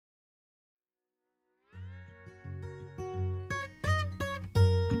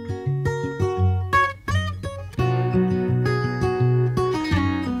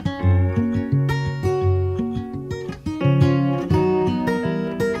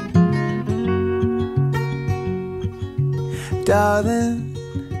Darling,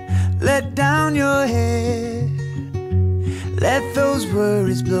 let down your head. Let those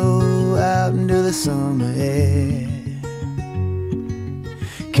worries blow out into the summer air.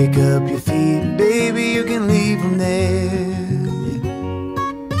 Kick up your feet, baby, you can leave them there.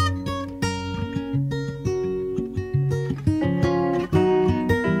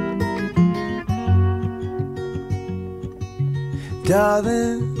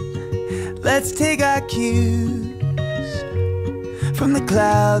 Darling, let's take our cues from the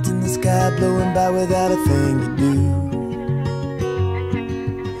clouds in the sky blowing by without a thing to do.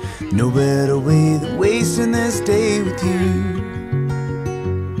 No better way than wasting this day with you.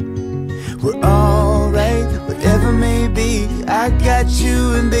 We're alright, whatever may be. I got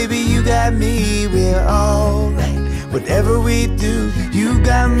you and baby you got me. We're alright, whatever we do. You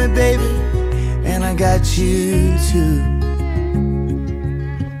got me baby, and I got you too.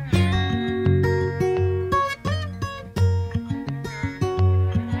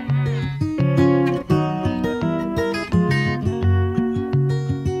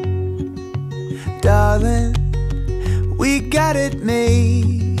 Darling, we got it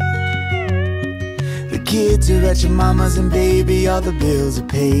made. The kids are at your mama's and baby all the bills are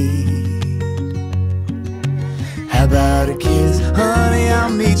paid. How about a kiss? Honey, I'll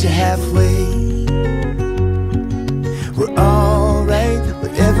meet you halfway. We're alright,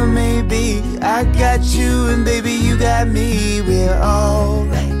 whatever may be. I got you and baby you got me. We're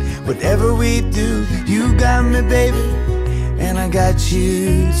alright, whatever we do. You got me baby, and I got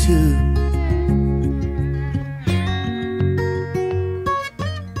you too.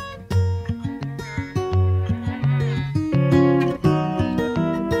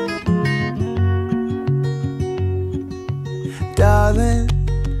 Darling,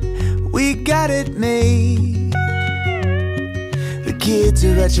 we got it made. The kids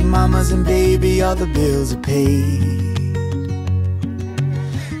are at your mama's and baby all the bills are paid.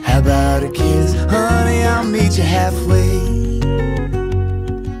 How about a kiss? Honey, I'll meet you halfway.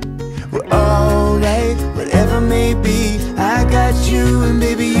 We're alright, whatever may be. I got you and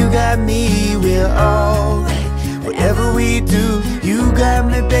baby you got me. We're alright, whatever we do. You got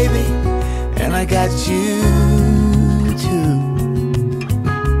me baby, and I got you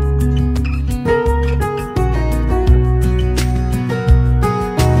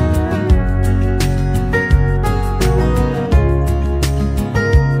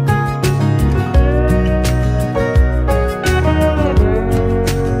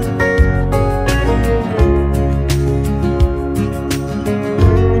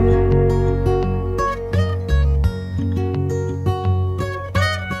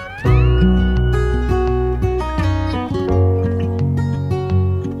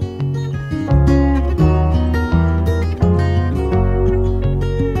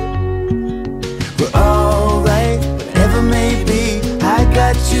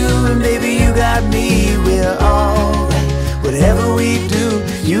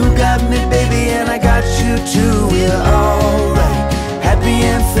too. We're alright, happy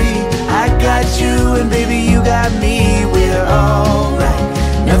and free. I got you and baby you got me.